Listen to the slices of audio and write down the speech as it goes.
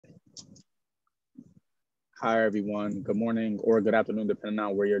Hi, everyone. Good morning or good afternoon, depending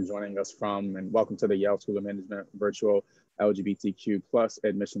on where you're joining us from. And welcome to the Yale School of Management virtual LGBTQ plus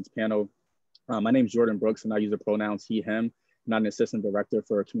admissions panel. My name is Jordan Brooks, and I use the pronouns he, him, and I'm an assistant director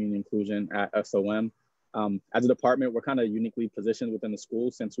for community inclusion at SOM. As a department, we're kind of uniquely positioned within the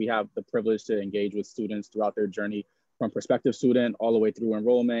school since we have the privilege to engage with students throughout their journey from prospective student all the way through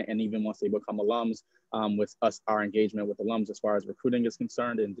enrollment, and even once they become alums, with us, our engagement with alums as far as recruiting is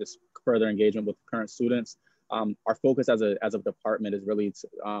concerned and just further engagement with current students. Our focus as a department is really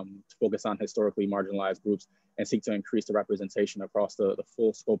to focus on historically marginalized groups and seek to increase the representation across the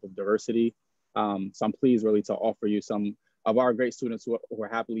full scope of diversity. So I'm pleased really to offer you some of our great students who are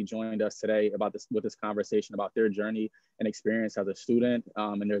happily joined us today about with this conversation about their journey and experience as a student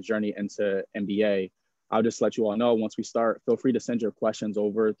and their journey into MBA. I'll just let you all know once we start, feel free to send your questions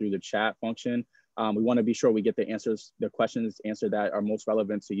over through the chat function. We want to be sure we get the questions answered that are most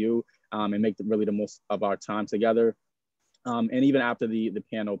relevant to you and make really the most of our time together. And even after the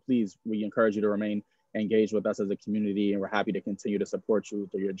panel, please, we encourage you to remain engaged with us as a community, and we're happy to continue to support you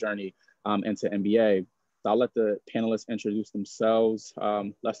through your journey into MBA. So I'll let the panelists introduce themselves.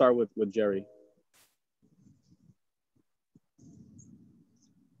 Let's start with Jerry.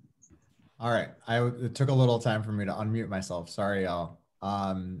 All right, it took a little time for me to unmute myself. Sorry, y'all.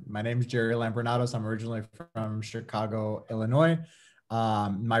 My name is Jerry Lambrinatos. I'm originally from Chicago, Illinois.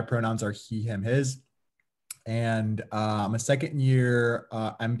 My pronouns are he, him, his. And I'm a second year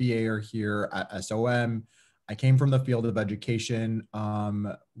MBAer here at SOM. I came from the field of education,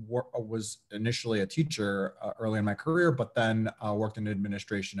 was initially a teacher early in my career, but then worked in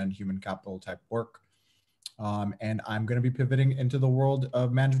administration and human capital type work. And I'm going to be pivoting into the world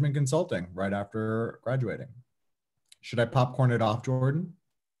of management consulting right after graduating. Should I popcorn it off, Jordan?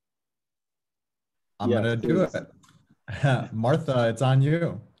 I'm going to do it. Martha, it's on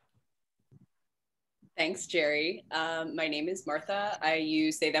you. Thanks, Jerry. My name is Martha. I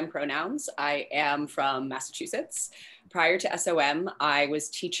use they, them pronouns. I am from Massachusetts. Prior to SOM, I was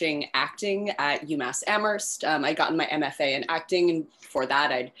teaching acting at UMass Amherst. I'd gotten my MFA in acting, and before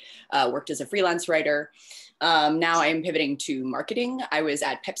that, I'd worked as a freelance writer. Now I'm pivoting to marketing. I was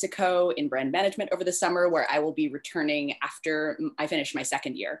at PepsiCo in brand management over the summer, where I will be returning after I finish my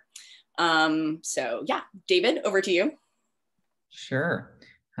second year. So yeah, David, over to you. Sure.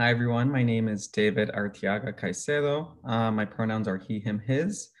 Hi, everyone. My name is David Arteaga Caicedo. My pronouns are he, him,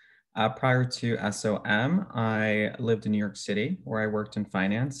 his. Prior to SOM, I lived in New York City, where I worked in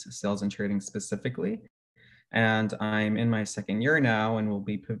finance, sales and trading specifically. And I'm in my second year now and will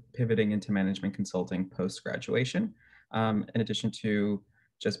be pivoting into management consulting post-graduation. In addition to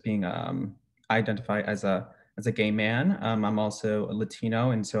just being identified as a gay man, I'm also a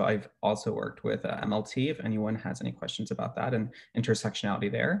Latino, and so I've also worked with MLT if anyone has any questions about that and intersectionality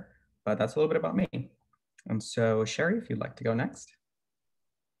there. But that's a little bit about me. And so Sherry, if you'd like to go next.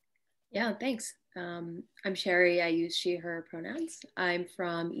 Yeah, thanks. I'm Sherry. I use she, her pronouns. I'm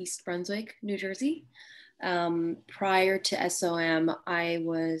from East Brunswick, New Jersey. Prior to SOM, I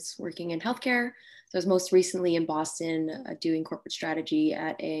was working in healthcare. So I was most recently in Boston doing corporate strategy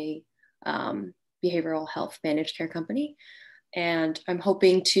at a behavioral health managed care company. And I'm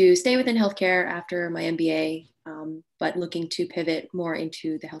hoping to stay within healthcare after my MBA, but looking to pivot more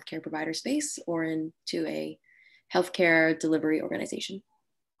into the healthcare provider space or into a healthcare delivery organization.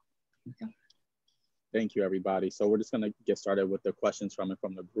 Yeah. Thank you, everybody. So we're just going to get started with the questions from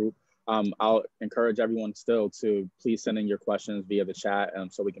the group. I'll encourage everyone still to please send in your questions via the chat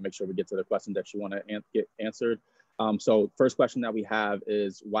so we can make sure we get to the questions that you want to get answered. So first question that we have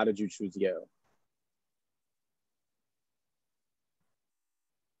is, why did you choose Yale?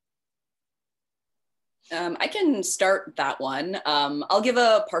 I can start that one. I'll give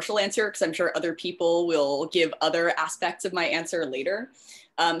a partial answer because I'm sure other people will give other aspects of my answer later.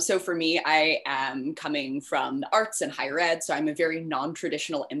 So for me, I am coming from the arts and higher ed, so I'm a very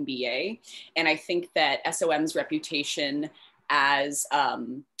non-traditional MBA. And I think that SOM's reputation as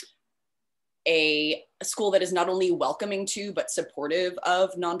a school that is not only welcoming to, but supportive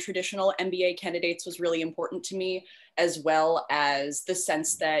of non-traditional MBA candidates was really important to me, as well as the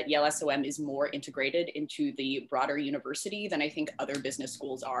sense that Yale SOM is more integrated into the broader university than I think other business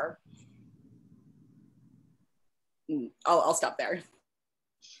schools are. I'll stop there.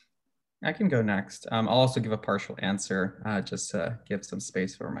 I can go next. I'll also give a partial answer just to give some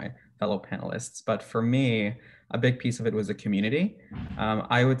space for my fellow panelists. But for me, a big piece of it was a community.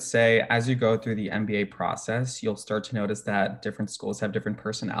 I would say as you go through the MBA process, you'll start to notice that different schools have different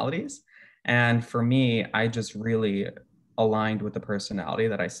personalities. And for me, I just really aligned with the personality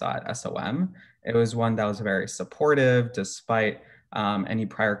that I saw at SOM. It was one that was very supportive, despite any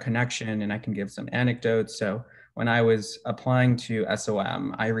prior connection, and I can give some anecdotes. So when I was applying to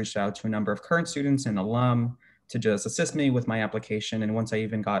SOM, I reached out to a number of current students and alum to just assist me with my application. And once I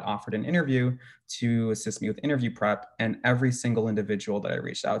even got offered an interview, to assist me with interview prep. And every single individual that I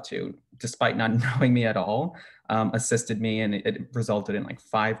reached out to, despite not knowing me at all, assisted me. And it resulted in like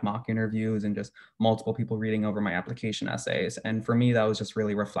 5 mock interviews and just multiple people reading over my application essays. And for me, that was just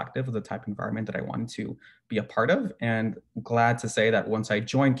really reflective of the type of environment that I wanted to be a part of. And glad to say that once I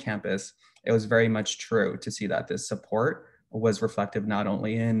joined campus, it was very much true to see that this support was reflective not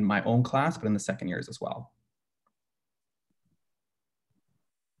only in my own class, but in the second years as well.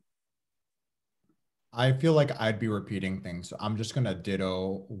 I feel like I'd be repeating things. So I'm just going to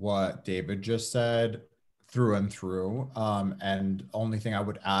ditto what David just said through and through. And only thing I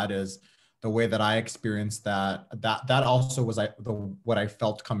would add is the way that I experienced that also was what I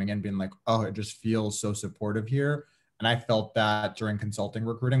felt coming in, being like, oh, it just feels so supportive here. And I felt that during consulting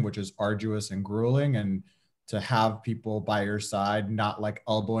recruiting, which is arduous and grueling, and to have people by your side, not like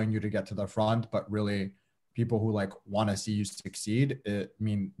elbowing you to get to the front, but really people who like want to see you succeed, it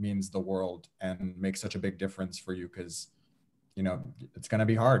means the world and makes such a big difference for you, because you know it's going to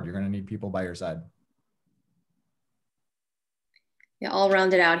be hard. You're going to need people by your side. Yeah, I'll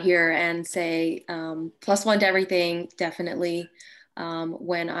round it out here and say +1 to everything, definitely.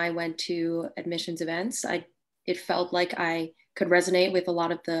 When I went to admissions events, it felt like I could resonate with a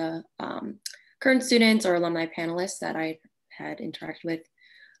lot of the current students or alumni panelists that I had interacted with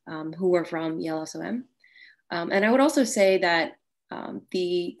who were from Yale SOM. And I would also say that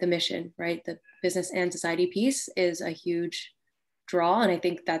the mission, right, the business and society piece is a huge draw. And I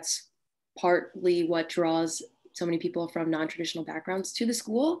think that's partly what draws so many people from non-traditional backgrounds to the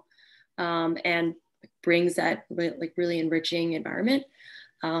school and brings that like really enriching environment.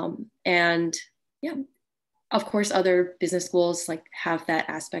 And yeah, of course, other business schools like have that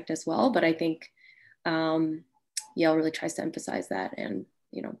aspect as well. But I think Yale really tries to emphasize that, and,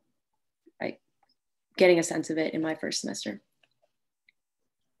 you know, getting a sense of it in my first semester.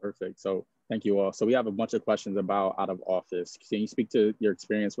 Perfect. So thank you all. So we have a bunch of questions about Out of Office. Can you speak to your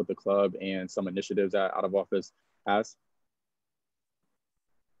experience with the club and some initiatives that Out of Office has?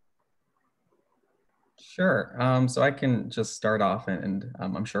 Sure. So I can just start off, and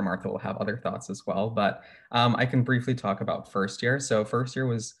I'm sure Martha will have other thoughts as well, but I can briefly talk about first year. So first year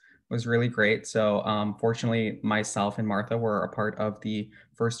was really great. So fortunately, myself and Martha were a part of the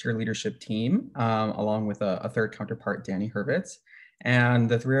first year leadership team, along with a third counterpart, Danny Hurwitz. And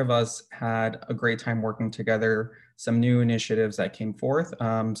the 3 of us had a great time working together, some new initiatives that came forth.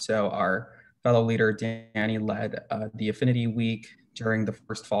 So our fellow leader, Danny, led the Affinity Week during the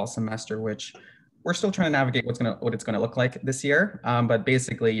first fall semester, which we're still trying to navigate what it's gonna look like this year. But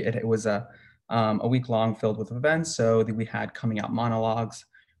basically it was a week long filled with events. So we had coming out monologues,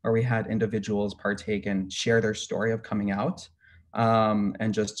 where we had individuals partake and share their story of coming out,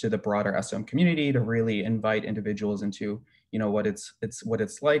 and just to the broader SOM community, to really invite individuals into, you know, what it's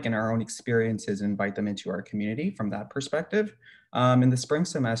like in our own experiences, and invite them into our community from that perspective. In the spring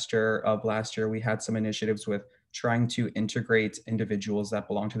semester of last year, we had some initiatives with trying to integrate individuals that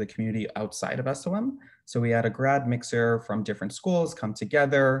belong to the community outside of SOM. So we had a grad mixer from different schools come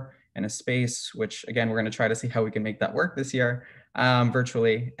together in a space, which again, we're going to try to see how we can make that work this year,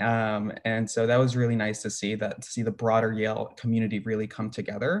 virtually. And so that was really nice to see the broader Yale community really come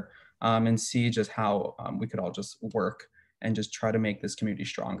together, and see just how we could all just work and just try to make this community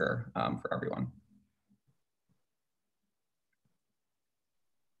stronger for everyone.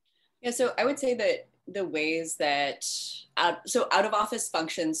 Yeah, so I would say that the ways that out of office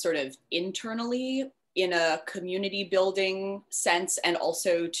functions sort of internally in a community building sense, and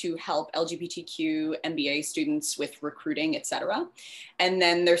also to help LGBTQ MBA students with recruiting, et cetera. And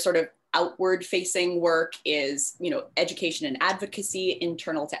then there's sort of outward facing work is, you know, education and advocacy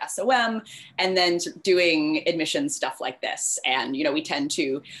internal to SOM, and then doing admissions stuff like this. And, you know, we tend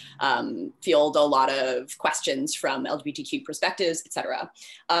to field a lot of questions from LGBTQ perspectives, et cetera.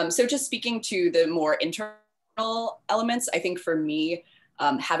 So just speaking to the more internal elements, I think for me,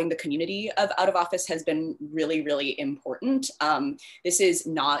 having the community of Out of Office has been really, really important. This is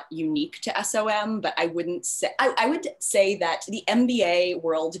not unique to SOM, but I would say that the MBA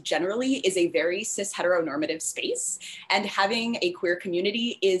world generally is a very cis heteronormative space, and having a queer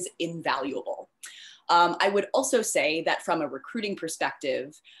community is invaluable. I would also say that from a recruiting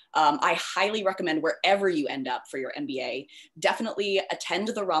perspective, I highly recommend wherever you end up for your MBA, definitely attend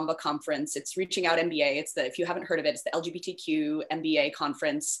the Ramba conference. It's Reaching Out MBA. It's the, if you haven't heard of it, it's the LGBTQ MBA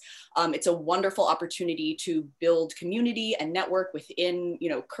conference. It's a wonderful opportunity to build community and network within, you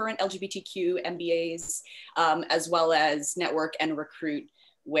know, current LGBTQ MBAs, as well as network and recruit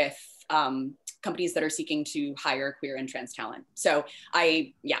with companies that are seeking to hire queer and trans talent. So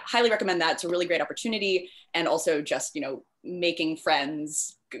I, yeah, highly recommend that. It's a really great opportunity. And also just, you know, making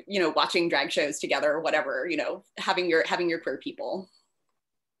friends, you know, watching drag shows together, whatever, you know, having your queer people.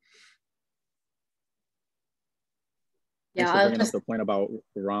 Yeah, thanks for bringing up the point about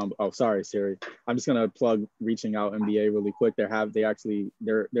Rom. Oh, sorry, Siri. I'm just gonna plug Reaching Out MBA really quick. Their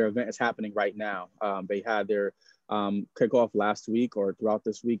event is happening right now. They had their kickoff last week or throughout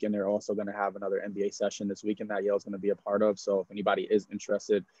this week, and they're also going to have another MBA session this weekend that Yale's going to be a part of. So if anybody is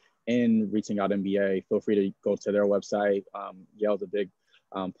interested in Reaching Out MBA, feel free to go to their website. Yale's a big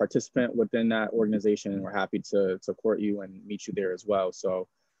participant within that organization, and we're happy to support you and meet you there as well. So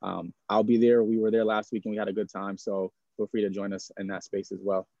I'll be there. We were there last week and we had a good time. So feel free to join us in that space as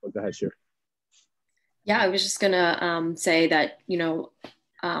well. But go ahead, Shir. Yeah, I was just gonna say that, you know,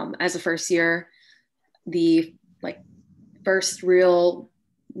 as a first year, the first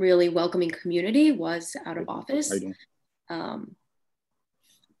really welcoming community was Out of Office. How you doing?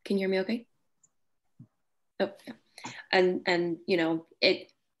 Can you hear me okay? Oh, yeah. And you know,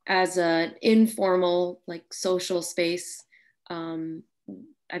 it as an informal, like, social space,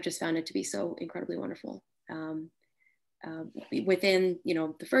 I've just found it to be so incredibly wonderful. Within, you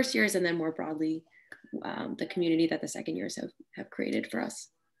know, the first years, and then more broadly, the community that the second years have created for us.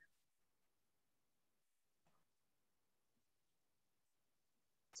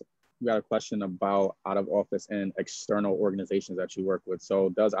 We got a question about Out of Office and external organizations that you work with. So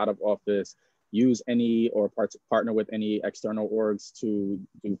does Out of Office use any or partner with any external orgs to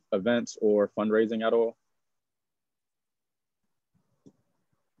do events or fundraising at all?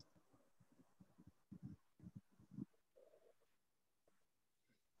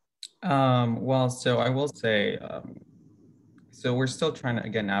 Well, so I will say, so we're still trying to,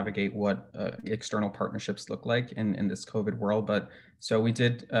 again, navigate what external partnerships look like in this COVID world. But so we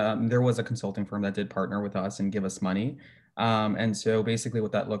did, there was a consulting firm that did partner with us and give us money. And so basically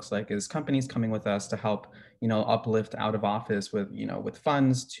what that looks like is companies coming with us to help, you know, uplift Out of Office with, you know, with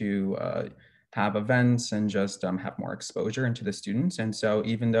funds to have events and just have more exposure into the students. And so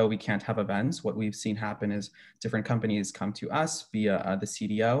even though we can't have events, what we've seen happen is different companies come to us via the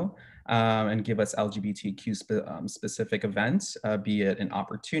CDO and give us LGBTQ specific events, be it an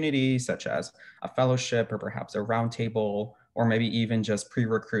opportunity such as a fellowship or perhaps a roundtable, or maybe even just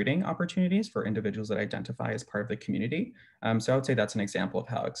pre-recruiting opportunities for individuals that identify as part of the community. So I would say that's an example of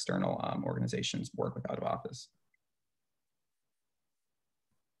how external organizations work with Out of Office.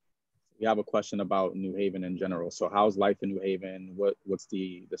 We have a question about New Haven in general. So how's life in New Haven? What's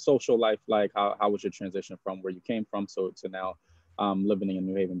the social life like? How was your transition from where you came from to now living in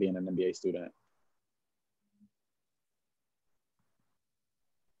New Haven, being an MBA student?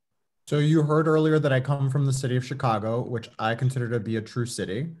 So you heard earlier that I come from the city of Chicago, which I consider to be a true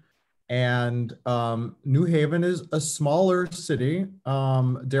city. And New Haven is a smaller city.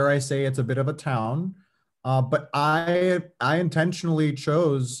 Dare I say it's a bit of a town. But I intentionally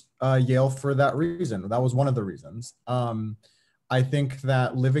chose Yale for that reason. That was one of the reasons. I think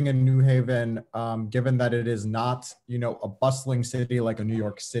that living in New Haven, given that it is not, you know, a bustling city like a New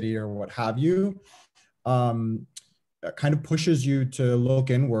York City or what have you, kind of pushes you to look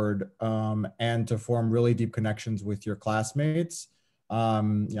inward and to form really deep connections with your classmates.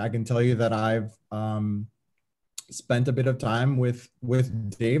 I can tell you that I've spent a bit of time with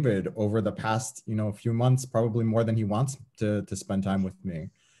David over the past, you know, few months, probably more than he wants to spend time with me.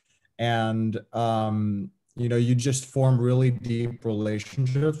 And, you know, you just form really deep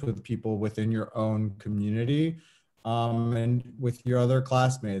relationships with people within your own community and with your other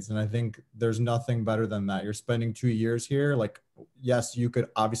classmates. And I think there's nothing better than that. You're spending 2 years here. Like, yes, you could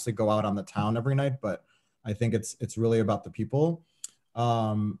obviously go out on the town every night, but I think it's really about the people.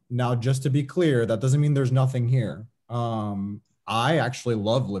 Now, just to be clear, that doesn't mean there's nothing here. I actually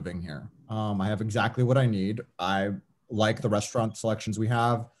love living here. I have exactly what I need. I like the restaurant selections we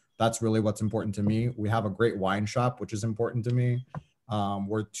have. That's really what's important to me. We have a great wine shop, which is important to me.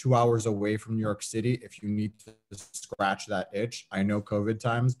 We're 2 hours away from New York City. If you need to scratch that itch, I know COVID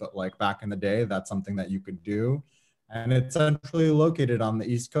times, but like back in the day, that's something that you could do. And it's centrally located on the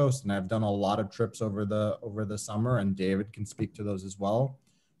East Coast. And I've done a lot of trips over the summer, and David can speak to those as well.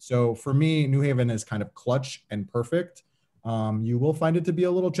 So for me, New Haven is kind of clutch and perfect. You will find it to be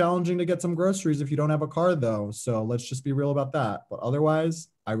a little challenging to get some groceries if you don't have a car though. So let's just be real about that. But otherwise,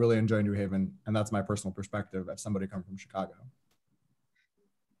 I really enjoy New Haven, and that's my personal perspective as somebody come from Chicago.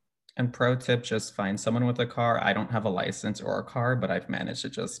 And pro tip, just find someone with a car. I don't have a license or a car, but I've managed to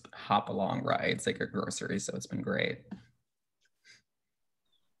just hop along rides like a grocery. So it's been great.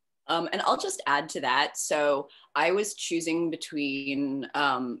 And I'll just add to that. So I was choosing between,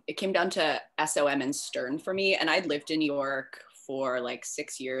 it came down to SOM and Stern for me. And I'd lived in New York for like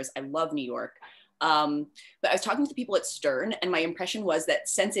 6 years. I love New York. But I was talking to the people at Stern, and my impression was that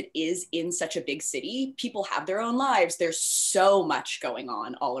since it is in such a big city, people have their own lives. There's so much going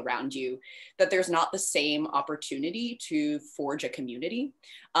on all around you that there's not the same opportunity to forge a community.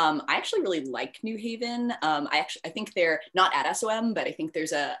 I actually really like New Haven. I think they're not at SOM, but I think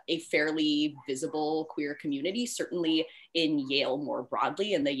there's a fairly visible queer community, certainly in Yale more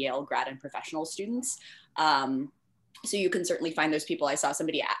broadly, in the Yale grad and professional students. So you can certainly find those people. I saw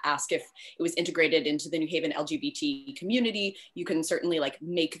somebody ask if it was integrated into the New Haven LGBT community. You can certainly like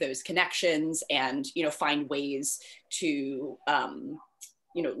make those connections and, you know, find ways to, you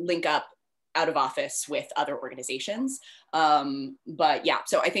know, link up out of office with other organizations. But yeah,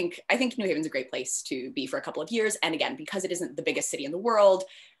 so I think New Haven's a great place to be for a couple of years. And again, because it isn't the biggest city in the world,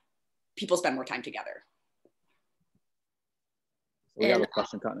 people spend more time together. We have a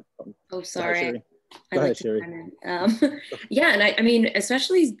question, Connor. Oh, sorry. Go ahead, Sherry. Yeah, and I mean,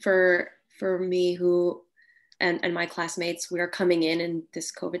 especially for me who, and my classmates, we are coming in this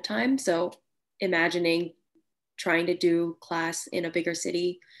COVID time. So imagining trying to do class in a bigger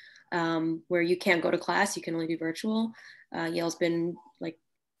city where you can't go to class, you can only do virtual. Yale's been like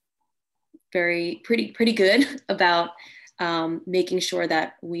pretty good about making sure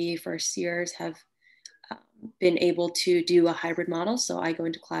that we first years have been able to do a hybrid model. So I go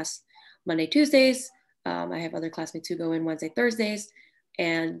into class Monday, Tuesdays. I have other classmates who go in Wednesday, Thursdays.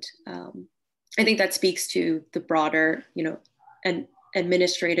 And I think that speaks to the broader, you know, an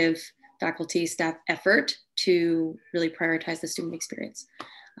administrative faculty staff effort to really prioritize the student experience.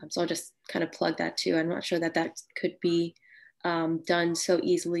 So I'll just kind of plug that too. I'm not sure that could be done so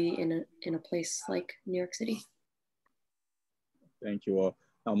easily in a place like New York City. Thank you all.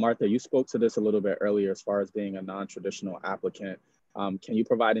 Now, Martha, you spoke to this a little bit earlier as far as being a non-traditional applicant. Can you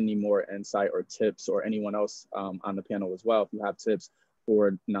provide any more insight or tips, or anyone else on the panel as well, if you have tips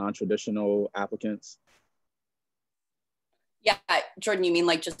for non-traditional applicants? Yeah, Jordan, you mean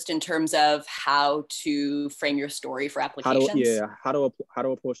like just in terms of how to frame your story for applications? How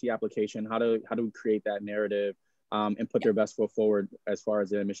to approach the application, how to create that narrative and put their best foot forward as far as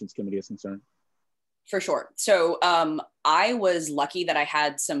the admissions committee is concerned? For sure. So I was lucky that I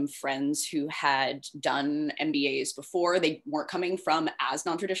had some friends who had done MBAs before. They weren't coming from as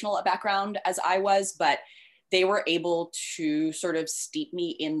non-traditional a background as I was, but they were able to sort of steep me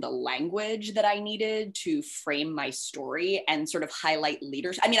in the language that I needed to frame my story and sort of highlight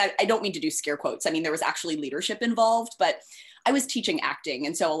leadership. I mean, I don't mean to do scare quotes. I mean, there was actually leadership involved, but I was teaching acting.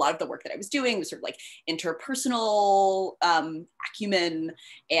 And so a lot of the work that I was doing was sort of like interpersonal acumen.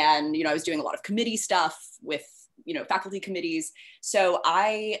 And, you know, I was doing a lot of committee stuff with, you know, faculty committees. So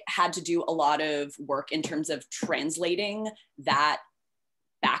I had to do a lot of work in terms of translating that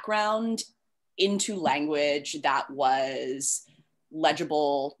background into language that was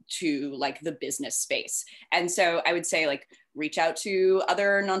legible to like the business space. And so I would say like reach out to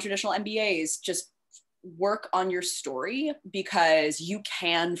other non-traditional MBAs, just work on your story, because you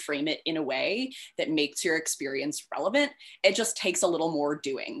can frame it in a way that makes your experience relevant. It just takes a little more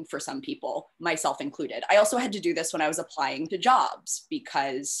doing for some people, myself included. I also had to do this when I was applying to jobs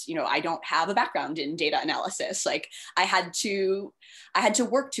because, you know, I don't have a background in data analysis. Like I had to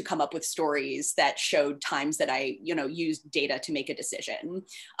work to come up with stories that showed times that I, you know, used data to make a decision.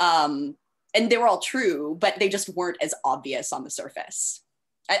 And they were all true, but they just weren't as obvious on the surface.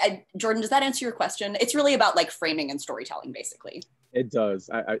 Jordan, does that answer your question? It's really about like framing and storytelling, basically. It does.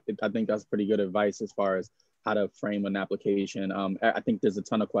 I think that's pretty good advice as far as how to frame an application. I think there's a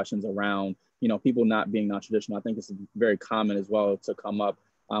ton of questions around, you know, people not being non-traditional. I think it's very common as well to come up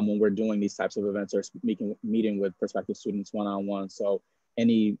when we're doing these types of events or meeting with prospective students one-on-one. So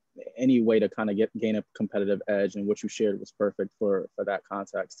any way to kind of gain a competitive edge, and what you shared was perfect for that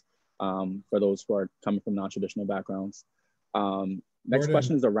context for those who are coming from non-traditional backgrounds. Next Jordan,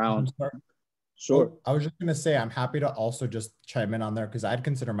 question is around. Sure. I was just going to say, I'm happy to also just chime in on there because I'd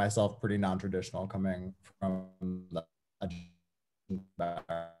consider myself pretty non-traditional coming from the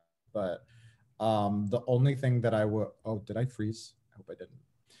background. But the only thing that I would, did I freeze? I hope I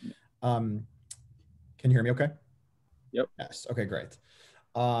didn't. Can you hear me okay? Yep. Yes. Okay, great.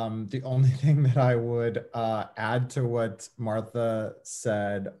 The only thing that I would add to what Martha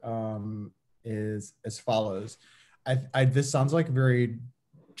said is as follows. This sounds like very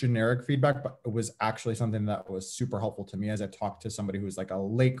generic feedback, but it was actually something that was super helpful to me as I talked to somebody who was like a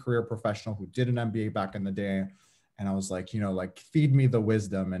late career professional who did an MBA back in the day. And I was like, like feed me the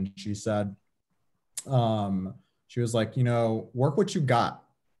wisdom. And she said, she was like, work what you got.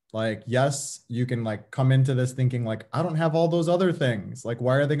 Like, yes, you can like come into this thinking like, I don't have all those other things. Like,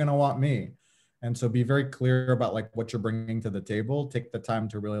 why are they going to want me? And so be very clear about like what you're bringing to the table. Take the time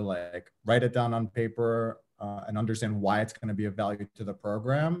to really like write it down on paper and understand why it's going to be of value to the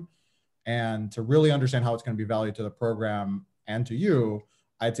program. And to really understand how it's going to be valued to the program and to you,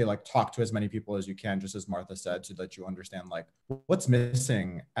 I'd say like talk to as many people as you can, just as Martha said, so that you understand like what's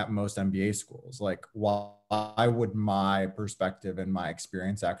missing at most MBA schools. Like why would my perspective and my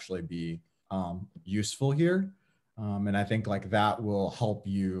experience actually be useful here? And I think like that will help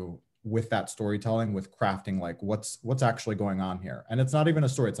you with that storytelling, with crafting like what's actually going on here. And it's not even a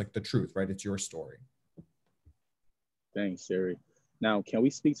story, it's like the truth, right? It's your story. Thanks, Sherry. Now, can we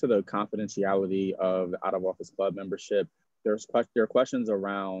speak to the confidentiality of the out-of-office club membership? There are questions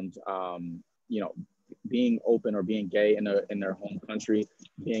around, being open or being gay in their home country,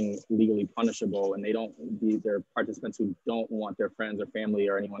 being legally punishable, and there are participants who don't want their friends or family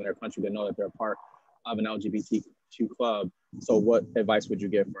or anyone in their country to know that they're part of an LGBTQ club. So what advice would you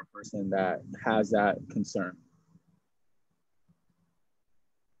give for a person that has that concern?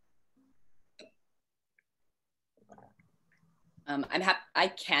 I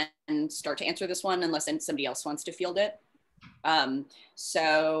can start to answer this one unless somebody else wants to field it.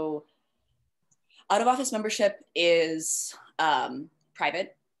 So out of office membership is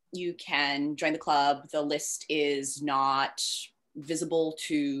private. You can join the club. The list is not visible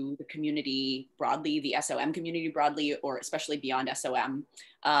to the community broadly, the SOM community broadly, or especially beyond SOM.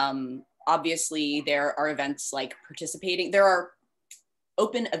 Obviously, there are events like participating. There are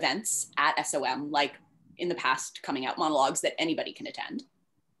open events at SOM, like in the past coming out monologues that anybody can attend.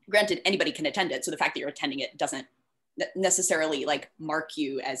 Granted, anybody can attend it, so the fact that you're attending it doesn't necessarily like mark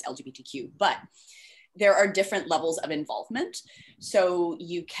you as LGBTQ, but there are different levels of involvement. So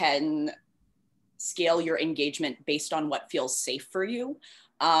you can scale your engagement based on what feels safe for you.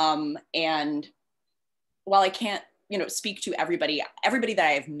 And while I can't, speak to everybody that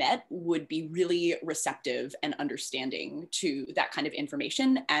I have met would be really receptive and understanding to that kind of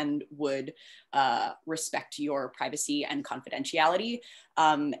information and would respect your privacy and confidentiality.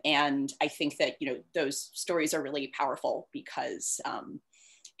 And I think that, those stories are really powerful because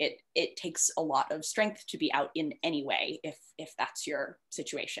it takes a lot of strength to be out in any way if that's your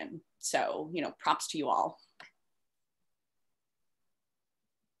situation. So, props to you all.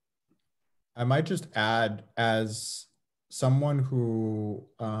 I might just add, as someone who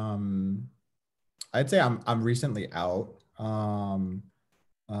I'd say I'm recently out,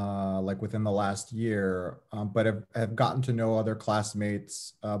 like within the last year, but have gotten to know other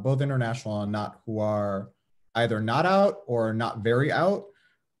classmates, both international and not, who are either not out or not very out.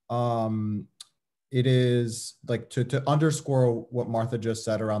 It is like to underscore what Martha just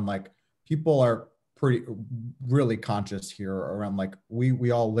said around like people are really conscious here around like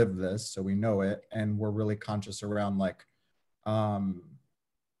we all live this, so we know it, and we're really conscious around like not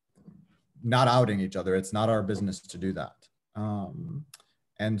outing each other. It's not our business to do that,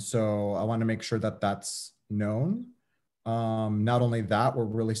 and so I want to make sure that that's known. Not only that, we're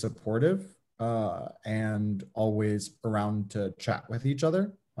really supportive and always around to chat with each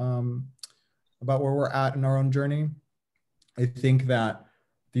other about where we're at in our own journey. I think that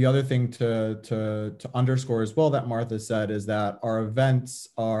the other thing to underscore as well that Martha said is that our events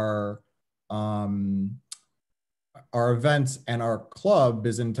and our club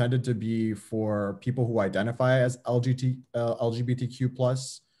is intended to be for people who identify as LGBTQ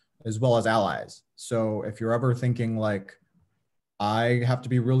plus, as well as allies. So if you're ever thinking like, I have to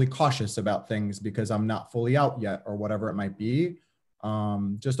be really cautious about things because I'm not fully out yet or whatever it might be,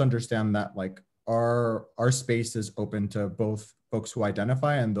 just understand that like our space is open to both folks who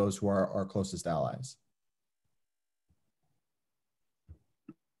identify and those who are our closest allies.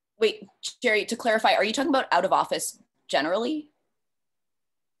 Wait, Jerry, to clarify, are you talking about out of office generally?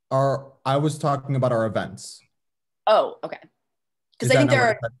 I was talking about our events. Oh, okay. Because I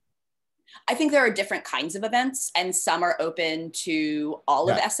think there are different kinds of events, and some are open to all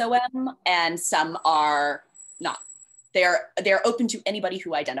of SOM, and some are not. They're open to anybody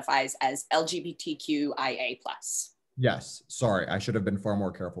who identifies as LGBTQIA+. Yes, sorry, I should have been far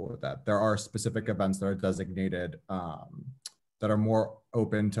more careful with that. There are specific events that are designated that are more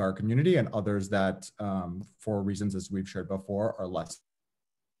open to our community, and others that, for reasons as we've shared before, are less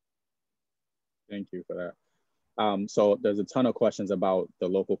Thank you for that. So there's a ton of questions about the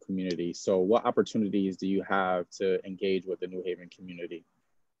local community. So what opportunities do you have to engage with the New Haven community?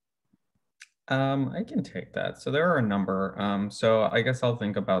 I can take that. So there are a number. So I guess I'll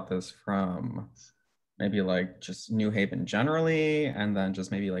think about this from maybe like just New Haven generally, and then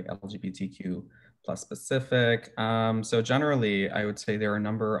just maybe like LGBTQ plus specific. So generally, I would say there are a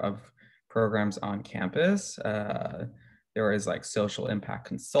number of programs on campus. There is like social impact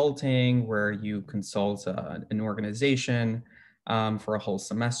consulting, where you consult an organization for a whole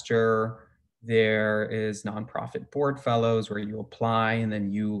semester. There is nonprofit board fellows, where you apply and then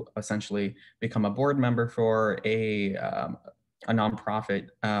you essentially become a board member for a nonprofit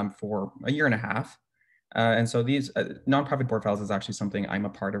for a year and a half. And so these nonprofit board fellows is actually something I'm a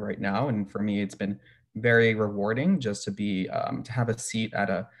part of right now. And for me, it's been very rewarding just to be, to have a seat at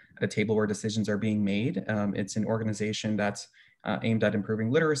a table where decisions are being made. It's an organization that's aimed at improving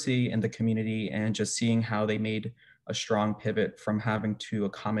literacy in the community, and just seeing how they made a strong pivot from having to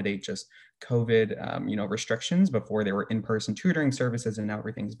accommodate just COVID, restrictions before they were in-person tutoring services, and now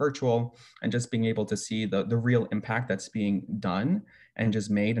everything's virtual, and just being able to see the real impact that's being done and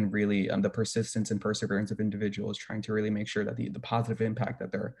just made, and really the persistence and perseverance of individuals trying to really make sure that the positive impact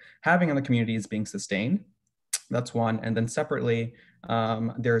that they're having on the community is being sustained. That's one. And then separately,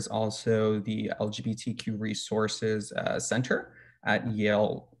 there's also the LGBTQ Resources Center at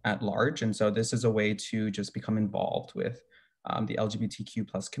Yale at large. And so this is a way to just become involved with the LGBTQ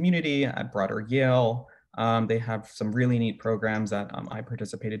plus community at broader Yale. They have some really neat programs that I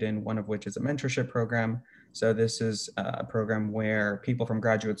participated in, one of which is a mentorship program. So this is a program where people from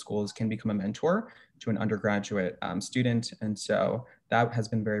graduate schools can become a mentor to an undergraduate student. And so that has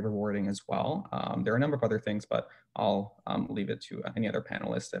been very rewarding as well. There are a number of other things, but I'll leave it to any other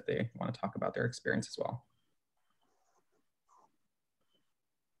panelists if they want to talk about their experience as well.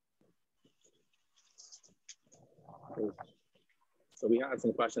 So we had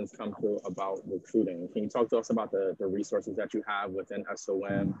some questions come through about recruiting. Can you talk to us about the resources that you have within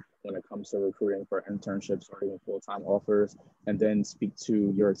SOM when it comes to recruiting for internships or even full-time offers, and then speak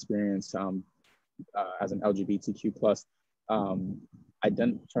to your experience as an LGBTQ plus,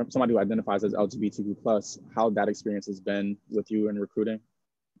 somebody who identifies as LGBTQ plus, how that experience has been with you in recruiting?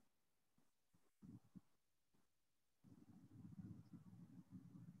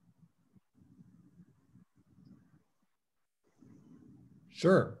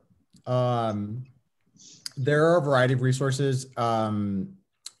 Sure. There are a variety of resources,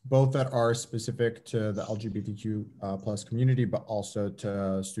 both that are specific to the LGBTQ plus community, but also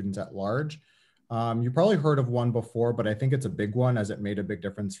to students at large. You probably heard of one before, but I think it's a big one, as it made a big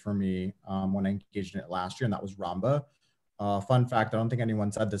difference for me when I engaged in it last year, and that was Ramba. Fun fact, I don't think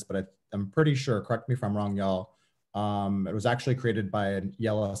anyone said this, but I'm pretty sure, correct me if I'm wrong, y'all, it was actually created by a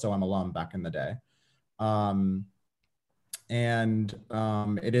Yale SOM alum back in the day.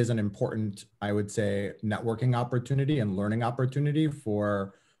 It is an important, I would say, networking opportunity and learning opportunity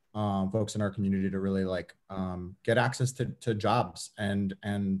for folks in our community to really get access to jobs and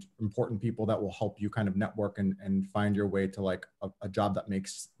important people that will help you kind of network and find your way to a job that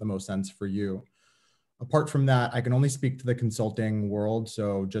makes the most sense for you. Apart from that, I can only speak to the consulting world,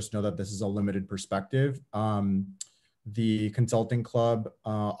 so just know that this is a limited perspective. The consulting club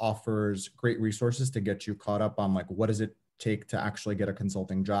offers great resources to get you caught up on what does it take to actually get a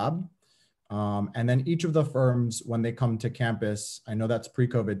consulting job. And then each of the firms, when they come to campus, I know that's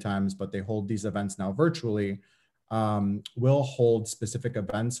pre-COVID times, but they hold these events now virtually, will hold specific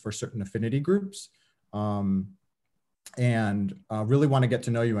events for certain affinity groups, and really want to get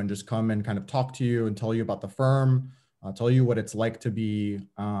to know you and just come and kind of talk to you and tell you about the firm, tell you what it's like to be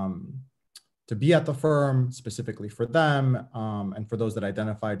at the firm specifically for them, and for those that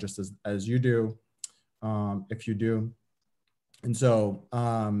identify just as you do, if you do. And so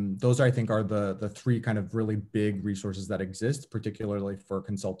those, I think, are the three kind of really big resources that exist, particularly for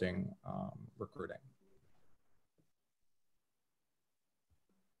consulting recruiting.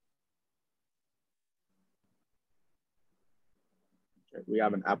 We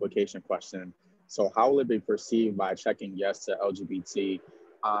have an application question. So how will it be perceived by checking yes to LGBT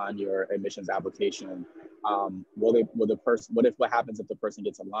on your admissions application? What happens if the person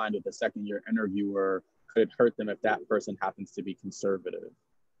gets aligned with the second year interviewer? Could it hurt them if that person happens to be conservative?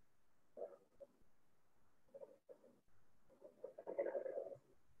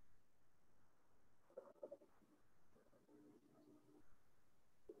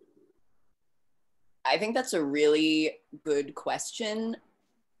 I think that's a really good question.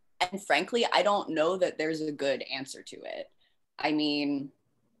 And frankly, I don't know that there's a good answer to it. I mean,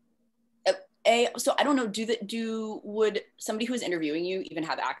 So I don't know, would somebody who is interviewing you even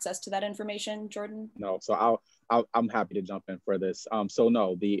have access to that information, Jordan? No, so I'm happy to jump in for this. So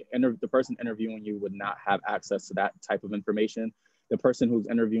no, the person interviewing you would not have access to that type of information. The person who's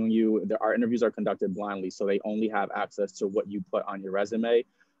interviewing you, our interviews are conducted blindly, so they only have access to what you put on your resume.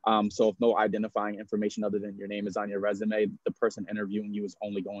 So if no identifying information other than your name is on your resume, the person interviewing you is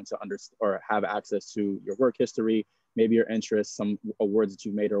only going to understand or have access to your work history, maybe your interests, some awards that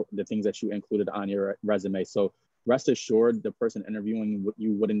you made, or the things that you included on your resume. So rest assured, the person interviewing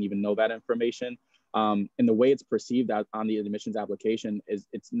you wouldn't even know that information. And the way it's perceived on the admissions application is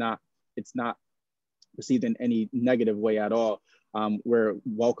it's not perceived in any negative way at all. We're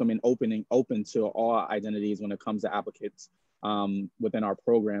welcome and open to all identities when it comes to applicants within our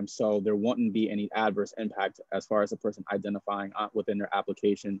program. So there wouldn't be any adverse impact as far as the person identifying within their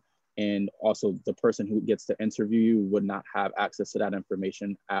application. And also the person who gets to interview you would not have access to that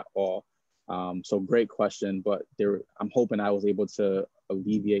information at all. So great question, but I'm hoping I was able to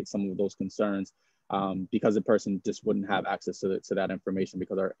alleviate some of those concerns because the person just wouldn't have access to that information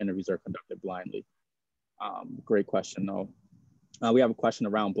because our interviews are conducted blindly. Great question though. We have a question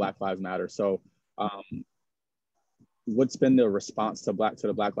around Black Lives Matter. So what's been the response to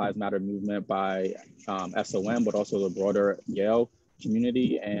the Black Lives Matter movement by SOM, but also the broader Yale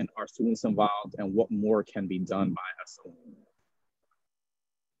community, and are students involved, and what more can be done by SOM?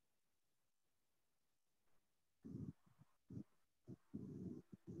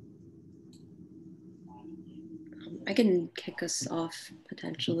 I can kick us off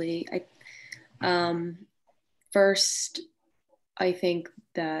potentially. First, I think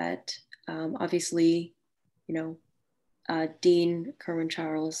that obviously, Dean Kerwin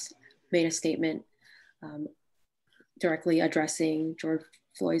Charles made a statement directly addressing George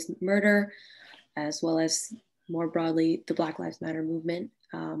Floyd's murder, as well as more broadly the Black Lives Matter movement,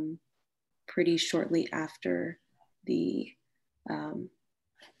 pretty shortly after the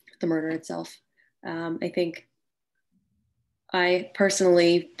murder itself. I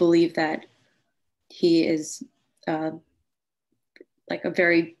personally believe that he is like a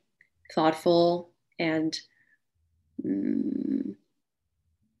very thoughtful and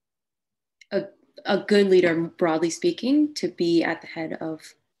a good leader, broadly speaking, to be at the head of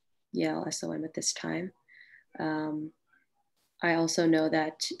Yale SOM at this time. I also know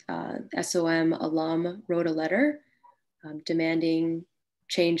that SOM alum wrote a letter demanding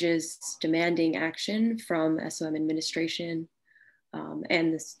changes, demanding action from SOM administration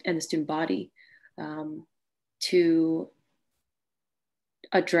and the student body to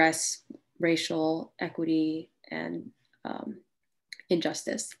address racial equity and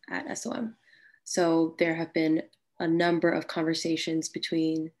injustice at SOM. So there have been a number of conversations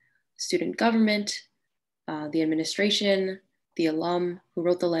between student government, the administration, the alum who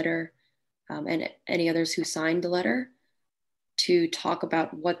wrote the letter, and any others who signed the letter to talk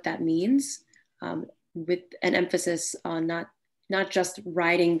about what that means, with an emphasis on not just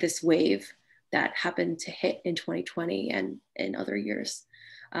riding this wave that happened to hit in 2020 and in other years,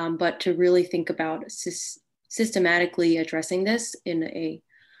 but to really think about systematically addressing this in a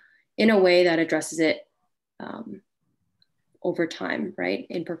way that addresses it over time, right,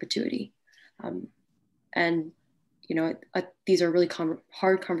 in perpetuity. And these are really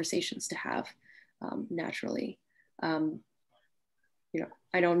hard conversations to have naturally. I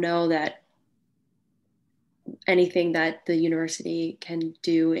don't know that anything that the university can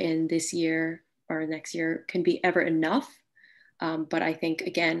do in this year or next year can be ever enough. But I think,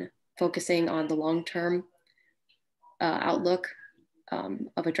 again, focusing on the long-term outlook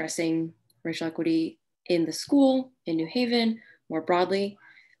of addressing racial equity in the school, in New Haven, more broadly,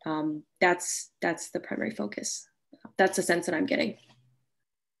 that's the primary focus. That's the sense that I'm getting.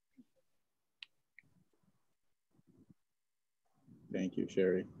 Thank you,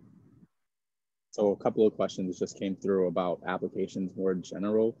 Sherry. So a couple of questions just came through about applications more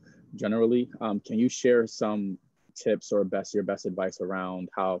generally. Can you share some tips or your best advice around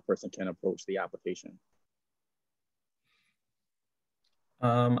how a person can approach the application?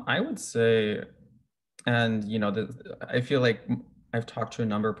 I would say, and I feel like I've talked to a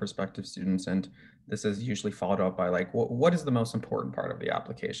number of prospective students, and this is usually followed up by like, what is the most important part of the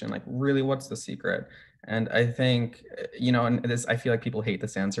application? Like, really, what's the secret? And I think, and this, I feel like people hate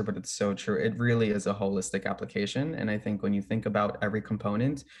this answer, but it's so true. It really is a holistic application. And I think when you think about every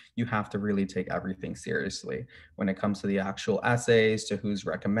component, you have to really take everything seriously when it comes to the actual essays, to who's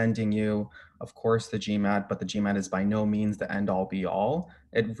recommending you, of course, the GMAT, but the GMAT is by no means the end all be all.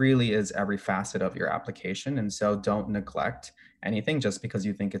 It really is every facet of your application. And so don't neglect anything just because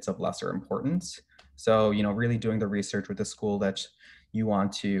you think it's of lesser importance. So, really doing the research with the school that you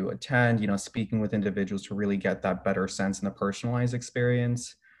want to attend, speaking with individuals to really get that better sense and the personalized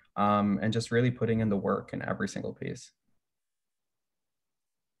experience, and just really putting in the work in every single piece.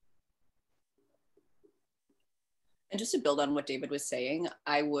 And just to build on what David was saying,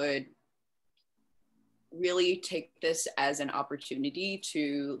 I would really take this as an opportunity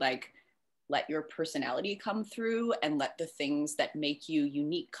to let your personality come through and let the things that make you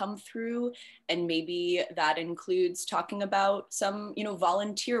unique come through. And maybe that includes talking about some,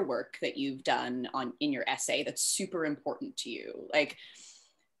 volunteer work that you've done in your essay that's super important to you.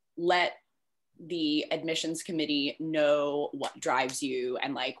 Let the admissions committee know what drives you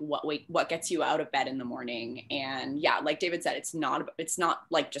and what gets you out of bed in the morning. And yeah, like David said, it's not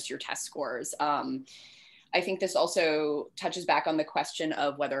like just your test scores. I think this also touches back on the question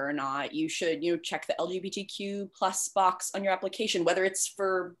of whether or not you should, check the LGBTQ plus box on your application, whether it's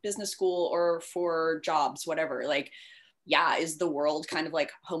for business school or for jobs, whatever. Yeah, is the world kind of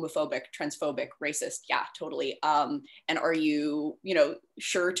homophobic, transphobic, racist? Yeah, totally. And are you,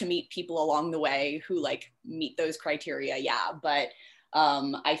 sure to meet people along the way who meet those criteria? Yeah, but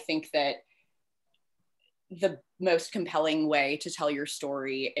I think that the most compelling way to tell your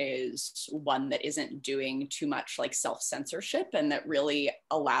story is one that isn't doing too much self-censorship, and that really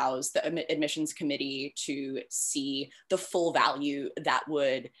allows the admissions committee to see the full value that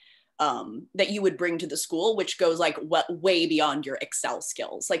you would bring to the school, which goes way beyond your Excel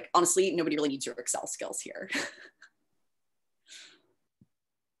skills. Honestly, nobody really needs your Excel skills here.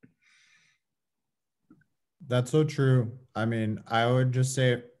 That's so true. I mean, I would just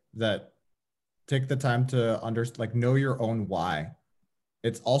say that take the time to know your own why.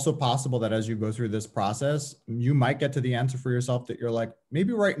 It's also possible that as you go through this process, you might get to the answer for yourself that you're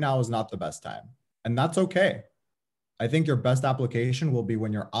maybe right now is not the best time. And that's okay. I think your best application will be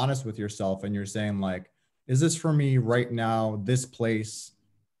when you're honest with yourself and you're saying is this for me right now, this place?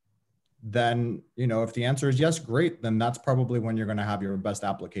 Then, if the answer is yes, great. Then that's probably when you're going to have your best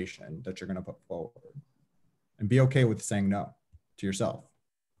application that you're going to put forward, and be okay with saying no to yourself.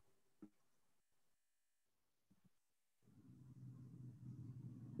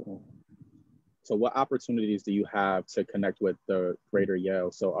 So what opportunities do you have to connect with the greater Yale,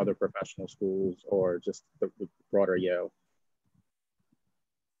 so other professional schools or just the broader Yale?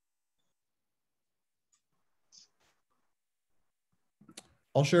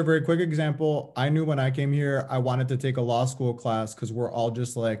 I'll share a very quick example. I knew when I came here, I wanted to take a law school class because we're all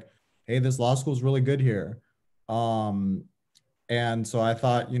just hey, this law school is really good here. And so I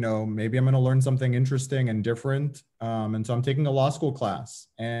thought, maybe I'm going to learn something interesting and different. And so I'm taking a law school class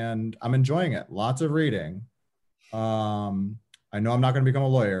and I'm enjoying it. Lots of reading. I know I'm not going to become a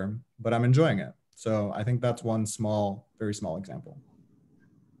lawyer, but I'm enjoying it. So I think that's one very small example.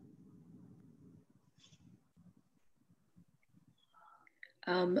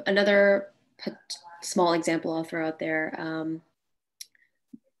 Another small example I'll throw out there,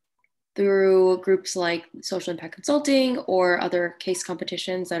 through groups like Social Impact Consulting or other case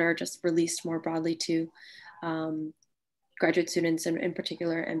competitions that are just released more broadly to graduate students and in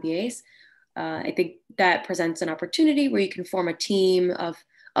particular MBAs. I think that presents an opportunity where you can form a team of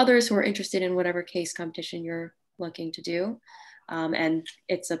others who are interested in whatever case competition you're looking to do. And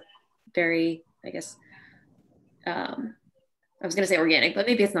it's a very, I was going to say organic, but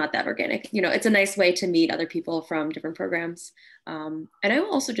maybe it's not that organic. It's a nice way to meet other people from different programs. And I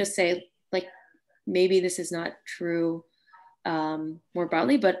will also just say, maybe this is not true more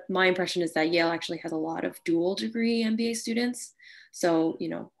broadly, but my impression is that Yale actually has a lot of dual degree MBA students. So,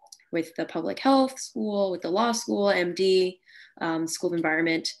 with the public health school, with the law school, MD, school of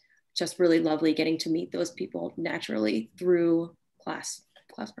environment, just really lovely getting to meet those people naturally through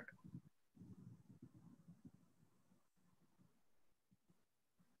classwork.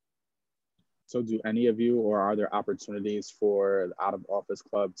 So do any of you, or are there opportunities for the Out of Office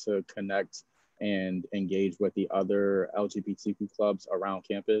Club to connect and engage with the other LGBTQ clubs around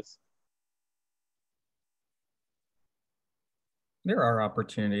campus? There are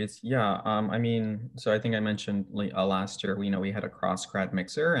opportunities. Yeah. I mean, so I think I mentioned last year, we had a cross grad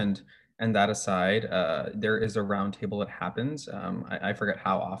mixer, and that aside, there is a roundtable that happens. I forget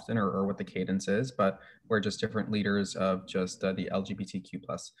how often or what the cadence is, but where just different leaders of just the LGBTQ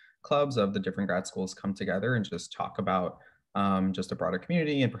plus clubs of the different grad schools come together and just talk about just a broader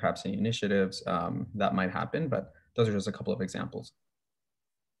community and perhaps any initiatives that might happen. But those are just a couple of examples.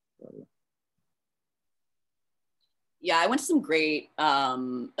 Yeah, I went to some great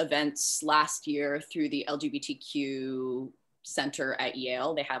events last year through the LGBTQ Center at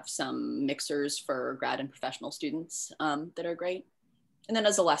Yale. They have some mixers for grad and professional students that are great. And then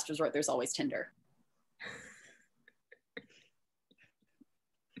as a last resort, there's always Tinder.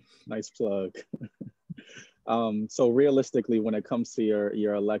 Nice plug. So realistically, when it comes to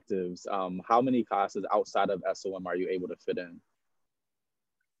your electives, how many classes outside of SOM are you able to fit in?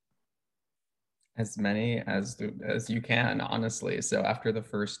 As many as you can, honestly. So after the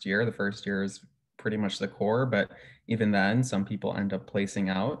first year is pretty much the core, but even then, some people end up placing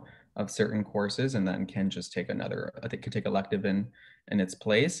out of certain courses and then can just take another, I think could take elective in its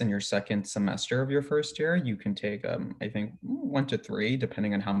place. In your second semester of your first year, you can take I think 1 to 3,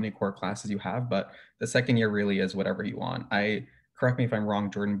 depending on how many core classes you have. But the second year really is whatever you want. Correct me if I'm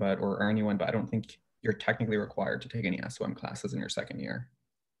wrong, Jordan, or anyone, but I don't think you're technically required to take any SOM classes in your second year.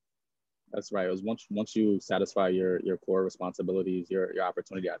 That's right. It was once you satisfy your core responsibilities, your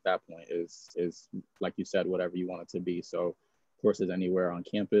opportunity at that point is like you said, whatever you want it to be. So courses anywhere on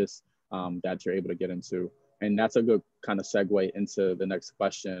campus that you're able to get into. And that's a good kind of segue into the next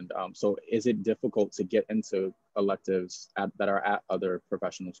question. So is it difficult to get into electives that are at other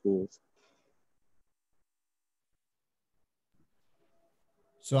professional schools?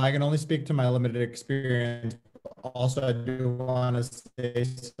 So I can only speak to my limited experience. Also, I do want to say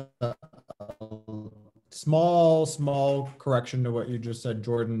a small correction to what you just said,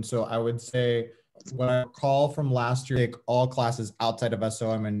 Jordan. So I would say what I recall from last year, take all classes outside of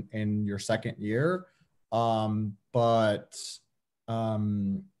SOM in your second year. But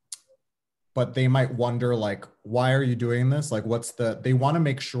they might wonder, like, why are you doing this? Like, they want to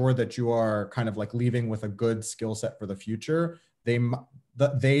make sure that you are kind of like leaving with a good skill set for the future. They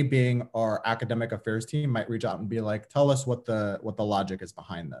being our academic affairs team might reach out and be like, tell us what the logic is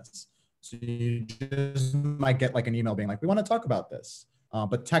behind this. So you just might get like an email being like, we want to talk about this.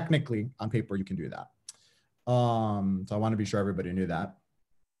 But technically on paper, you can do that. So I want to be sure everybody knew that.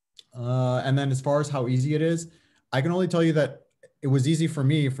 And then as far as how easy it is, I can only tell you that it was easy for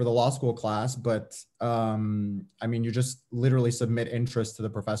me for the law school class, but I mean, you just literally submit interest to the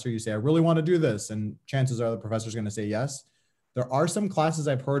professor. You say, I really want to do this. And chances are the professor's going to say yes. There are some classes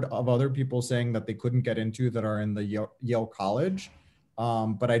I've heard of other people saying that they couldn't get into that are in the Yale College,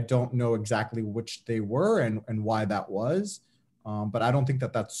 but I don't know exactly which they were and why that was. But I don't think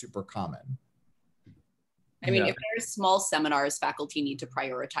that that's super common. I mean, if there's small seminars, faculty need to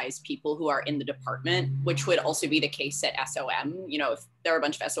prioritize people who are in the department, which would also be the case at SOM. You know, if there are a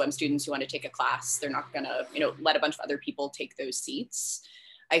bunch of SOM students who want to take a class, they're not going to, let a bunch of other people take those seats.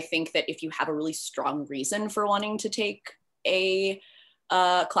 I think that if you have a really strong reason for wanting to take a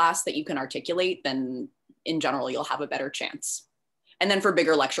class that you can articulate, then in general, you'll have a better chance. And then for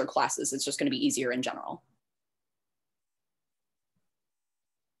bigger lecture classes, it's just going to be easier in general.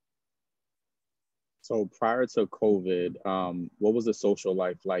 So prior to COVID, what was the social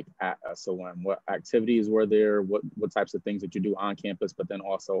life like at SOM? What activities were there? What types of things did you do on campus, but then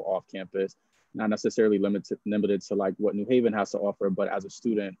also off campus? Not necessarily limited to like what New Haven has to offer, but as a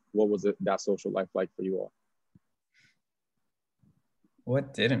student, what was that social life like for you all?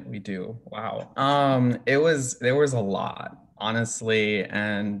 What didn't we do? Wow. There was a lot, honestly,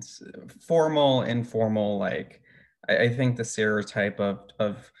 and formal, informal, like I think the stereotype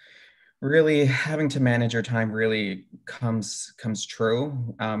of really having to manage your time really comes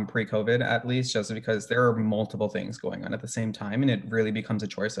true pre-COVID, at least, just because there are multiple things going on at the same time, and it really becomes a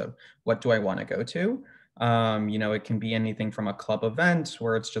choice of what do I want to go to. It can be anything from a club event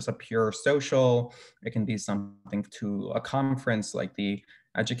where it's just a pure social. It can be something to a conference like the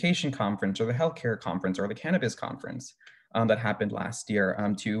education conference or the healthcare conference or the cannabis conference that happened last year,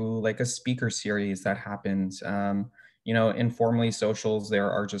 to like a speaker series that happened. Informally socials, there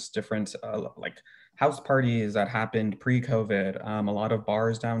are just different like house parties that happened pre-COVID, a lot of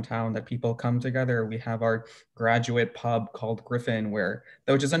bars downtown that people come together. We have our graduate pub called Griffin,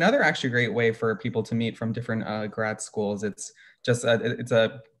 which is another actually great way for people to meet from different grad schools. It's just it's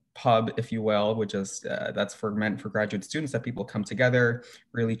a pub, if you will, which is that's meant for graduate students, that people come together,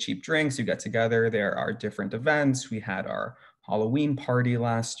 really cheap drinks, you get together. There are different events. We had our Halloween party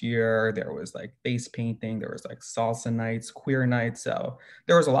last year. There was like face painting. There was like salsa nights, queer nights. So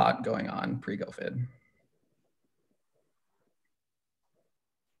there was a lot going on pre-COVID.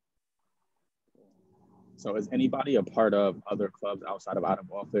 So is anybody a part of other clubs outside of out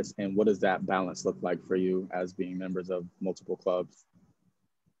of office? And what does that balance look like for you as being members of multiple clubs?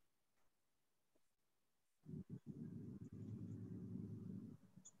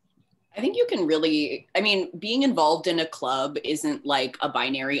 I think you can being involved in a club isn't like a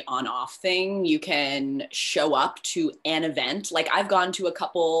binary on-off thing. You can show up to an event. Like I've gone to a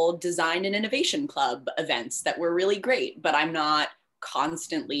couple design and innovation club events that were really great, but I'm not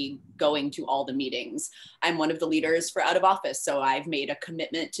constantly going to all the meetings. I'm one of the leaders for out of office, so I've made a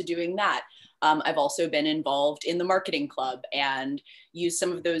commitment to doing that. I've also been involved in the marketing club, and used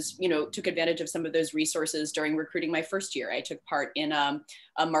some of those, you know, took advantage of some of those resources during recruiting my first year. I took part in a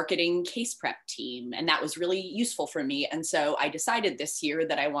marketing case prep team, and that was really useful for me. And so I decided this year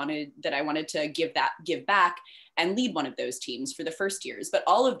that I wanted to give back and lead one of those teams for the first years. But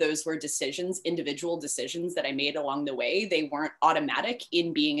all of those were decisions, individual decisions that I made along the way. They weren't automatic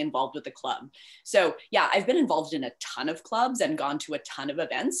in being involved with the club. So yeah, I've been involved in a ton of clubs and gone to a ton of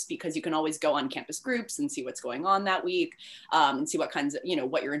events, because you can always go on campus groups and see what's going on that week, and see what kinds of, you know,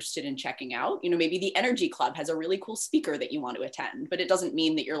 what you're interested in checking out. You know, maybe the energy club has a really cool speaker that you want to attend, but it doesn't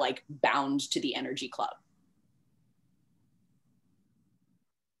mean that you're like bound to the energy club.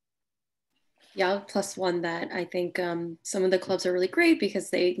 Yeah, plus one that I think some of the clubs are really great because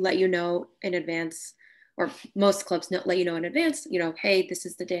they let you know in advance, or most clubs let you know in advance, you know, hey, this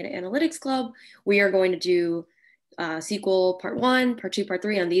is the data analytics club. We are going to do SQL part 1, part 2, part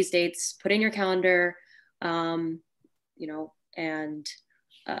 3 on these dates. Put in your calendar, you know, and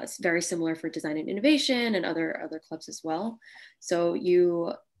it's very similar for design and innovation and other clubs as well. So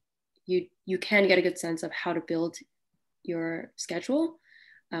you can get a good sense of how to build your schedule.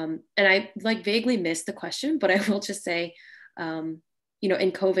 And I like vaguely missed the question, but I will just say, you know,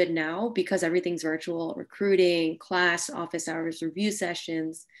 in COVID now, because everything's virtual, recruiting, class, office hours, review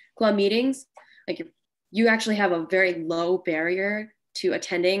sessions, club meetings, like you actually have a very low barrier to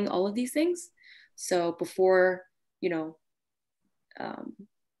attending all of these things. So before, you know,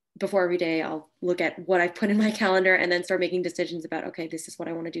 before every day, I'll look at what I've put in my calendar and then start making decisions about, okay, this is what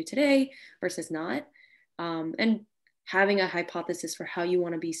I want to do today versus not. And having a hypothesis for how you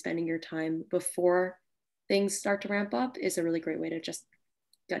want to be spending your time before things start to ramp up is a really great way to just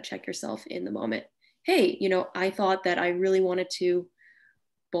gut check yourself in the moment. Hey, you know, I thought that I really wanted to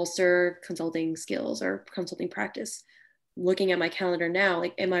bolster consulting skills or consulting practice. Looking at my calendar now,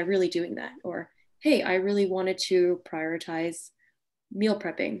 like, am I really doing that? Or, hey, I really wanted to prioritize meal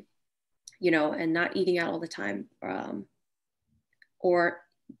prepping, you know, and not eating out all the time. Or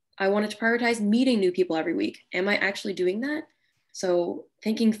I wanted to prioritize meeting new people every week. Am I actually doing that? So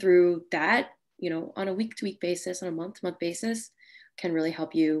thinking through that, you know, on a week-to-week basis, on a month-to-month basis, can really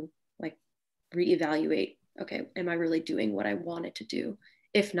help you like reevaluate, okay, am I really doing what I wanted to do?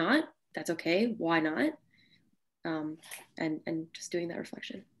 If not, that's okay. Why not? And just doing that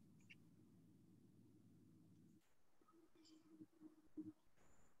reflection.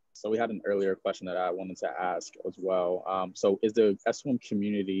 So we had an earlier question that I wanted to ask as well. So is the SOM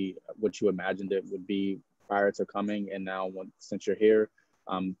community what you imagined it would be prior to coming, and now since you're here,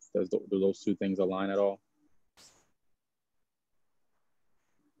 do those two things align at all?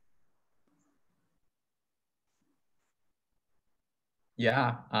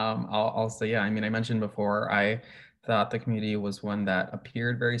 Yeah, I'll say, yeah, I mean, I mentioned before, I thought the community was one that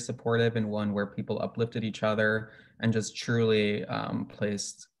appeared very supportive and one where people uplifted each other and just truly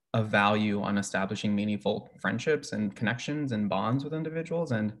placed a value on establishing meaningful friendships and connections and bonds with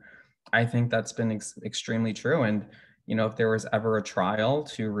individuals. And I think that's been extremely true. And, you know, if there was ever a trial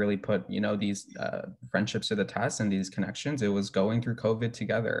to really put, you know, these friendships to the test and these connections, it was going through COVID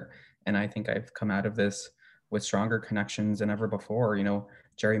together. And I think I've come out of this with stronger connections than ever before. You know,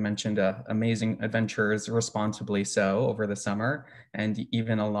 Jerry mentioned amazing adventures, responsibly so, over the summer, and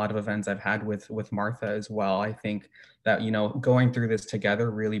even a lot of events I've had with Martha as well. I think that, you know, going through this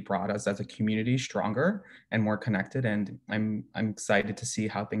together really brought us as a community stronger and more connected. And I'm excited to see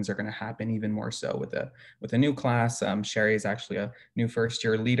how things are going to happen even more so with a new class. Sherry is actually a new first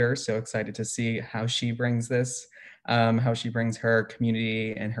year leader, so excited to see how she brings this. How she brings her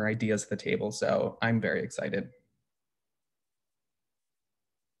community and her ideas to the table. So I'm very excited.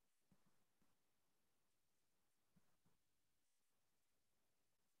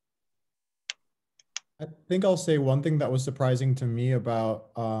 I think I'll say one thing that was surprising to me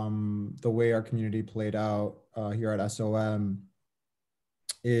about the way our community played out here at SOM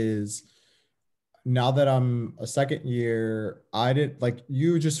is, now that I'm a second year, I did, like,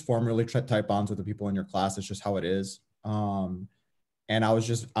 you just form really tight bonds with the people in your class. It's just how it is. And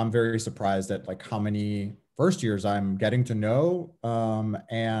I'm very surprised at like how many first years I'm getting to know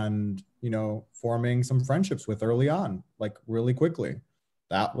and, you know, forming some friendships with early on, like really quickly.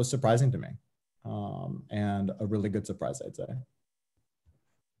 That was surprising to me, and a really good surprise, I'd say.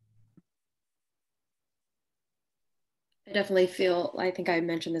 I definitely feel, I think I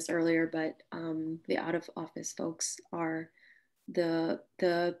mentioned this earlier, but the out of office folks are the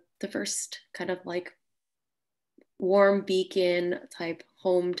first kind of like warm beacon type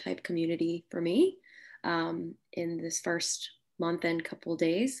home type community for me in this first month and couple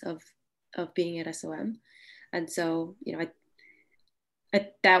days of being at SOM. And so, you know,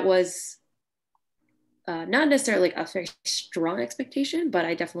 that was not necessarily like a very strong expectation, but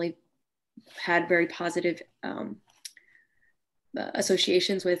I definitely had very positive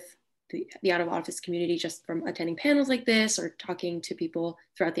associations with the out of office community just from attending panels like this or talking to people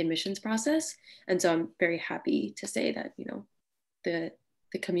throughout the admissions process. And so I'm very happy to say that, you know, the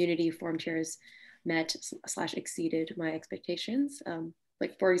community formed here has met / exceeded my expectations.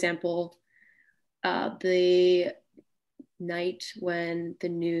 Like for example, the night when the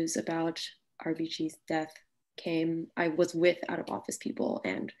news about RBG's death came, I was with out of office people,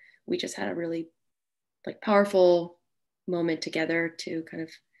 and we just had a really like powerful moment together to kind of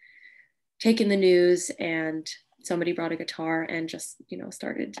take in the news. And somebody brought a guitar and just, you know,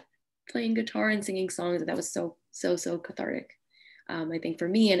 started playing guitar and singing songs. And that was so cathartic, I think, for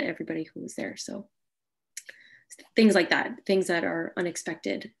me and everybody who was there. So things like that, things that are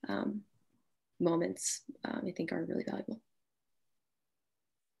unexpected moments, I think are really valuable.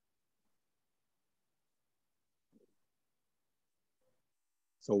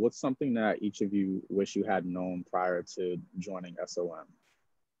 So what's something that each of you wish you had known prior to joining SOM?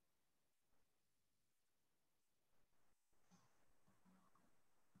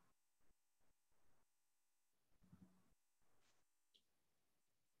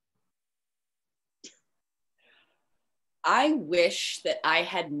 I wish that I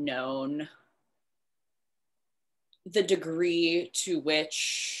had known the degree to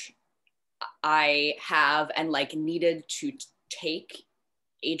which I have and like needed to take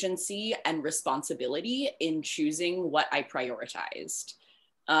agency and responsibility in choosing what I prioritized.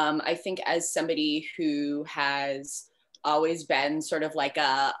 I think as somebody who has always been sort of like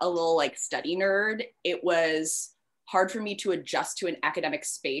a little like study nerd, it was hard for me to adjust to an academic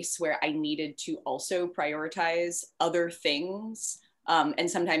space where I needed to also prioritize other things,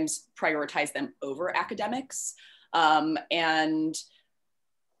 and sometimes prioritize them over academics. And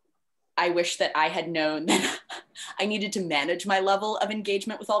I wish that I had known that I needed to manage my level of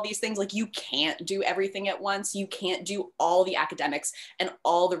engagement with all these things. Like, you can't do everything at once. You can't do all the academics and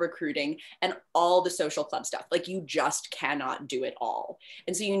all the recruiting and all the social club stuff. Like, you just cannot do it all.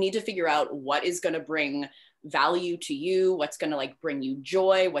 And so you need to figure out what is going to bring value to you, what's going to like bring you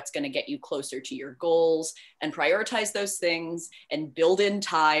joy, what's going to get you closer to your goals, and prioritize those things and build in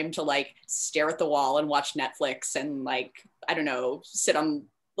time to like stare at the wall and watch Netflix and like, I don't know, sit on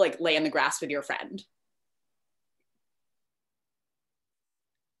like lay in the grass with your friend.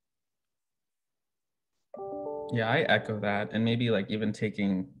 Yeah, I echo that. And maybe like even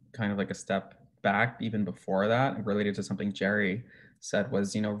taking kind of like a step back even before that, related to something Jerry said,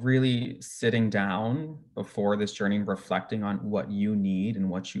 was, you know, really sitting down before this journey and reflecting on what you need and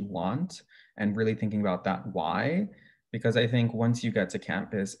what you want, and really thinking about that why. Because I think once you get to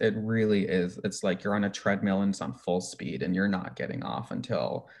campus, it really is, it's like you're on a treadmill and it's on full speed and you're not getting off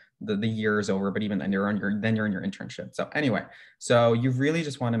until the year is over. But even then you're in your internship. So anyway, so you really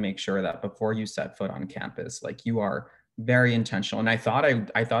just want to make sure that before you set foot on campus, like you are very intentional. And I thought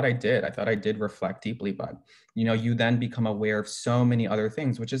I did reflect deeply, but you know, you then become aware of so many other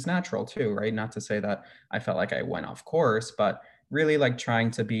things, which is natural too, right? Not to say that I felt like I went off course, but really like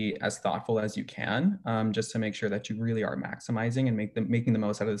trying to be as thoughtful as you can, just to make sure that you really are maximizing and making the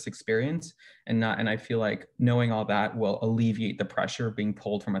most out of this experience. And I feel like knowing all that will alleviate the pressure of being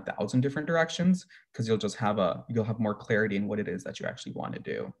pulled from 1,000 different directions, because you'll have more clarity in what it is that you actually want to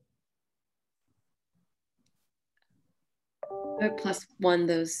do. I would plus one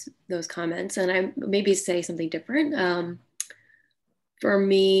those comments, and I maybe say something different. For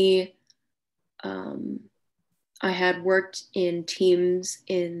me, I had worked in teams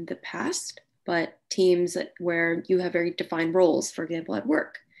in the past, but teams where you have very defined roles, for example, at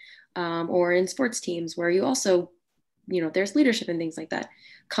work, or in sports teams where you also, you know, there's leadership and things like that.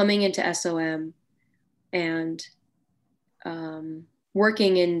 Coming into SOM and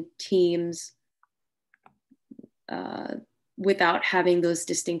working in teams without having those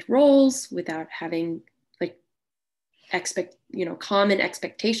distinct roles, without having like common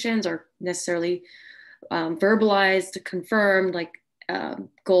expectations or necessarily verbalized, confirmed like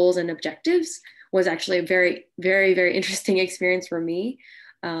goals and objectives, was actually a very, very, very interesting experience for me.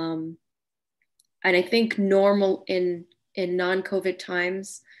 And I think normal in non-COVID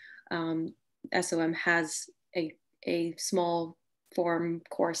times, SOM has a small form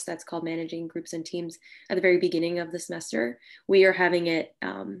course that's called Managing Groups and Teams at the very beginning of the semester. We are having it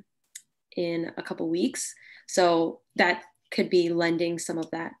in a couple weeks. So that could be lending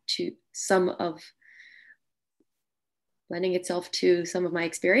lending itself to some of my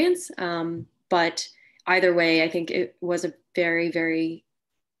experience. But either way, I think it was a very, very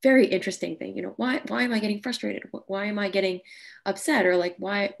very interesting thing. Why am I getting frustrated? Why am I getting upset? Or like,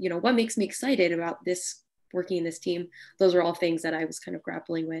 why, what makes me excited about this, working in this team? Those are all things that I was kind of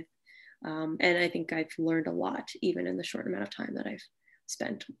grappling with. And I think I've learned a lot, even in the short amount of time that I've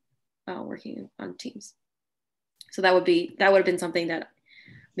spent working on teams. So that would have been something that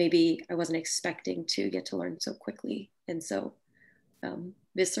maybe I wasn't expecting to get to learn so quickly and so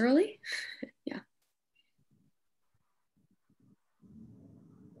viscerally. Yeah.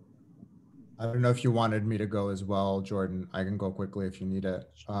 I don't know if you wanted me to go as well, Jordan. I can go quickly if you need it.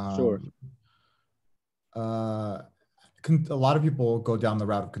 Sure. A lot of people go down the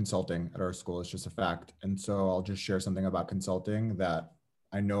route of consulting at our school. It's just a fact. And so I'll just share something about consulting that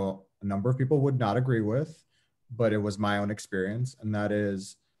I know a number of people would not agree with, but it was my own experience. And that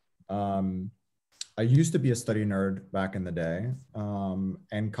is, I used to be a study nerd back in the day,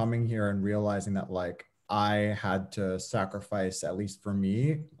 and coming here and realizing that like I had to sacrifice, at least for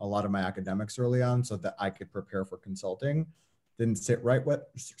me, a lot of my academics early on so that I could prepare for consulting didn't sit right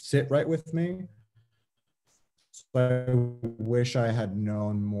with me. So I wish I had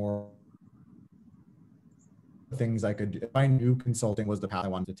known more things I could do. If I knew consulting was the path I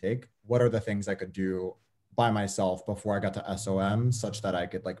wanted to take, what are the things I could do by myself before I got to SOM such that I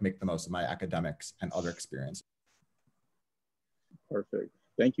could like make the most of my academics and other experience. Perfect.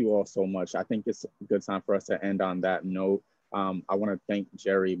 Thank you all so much. I think it's a good time for us to end on that note. I want to thank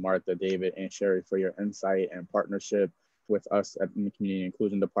Jerry, Martha, David, and Sherry for your insight and partnership with us in the Community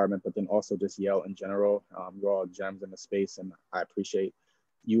Inclusion Department, but then also just Yale in general. You're all gems in the space, and I appreciate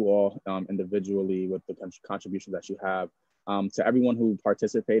you all individually with the contributions that you have. To everyone who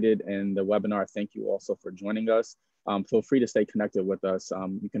participated in the webinar, thank you also for joining us. Feel free to stay connected with us.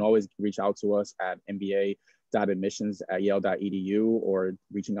 You can always reach out to us at mba.admissions@yale.edu or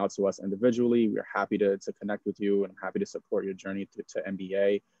reaching out to us individually. We're happy to connect with you and happy to support your journey to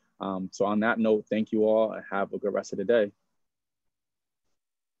MBA. So on that note, thank you all and have a good rest of the day.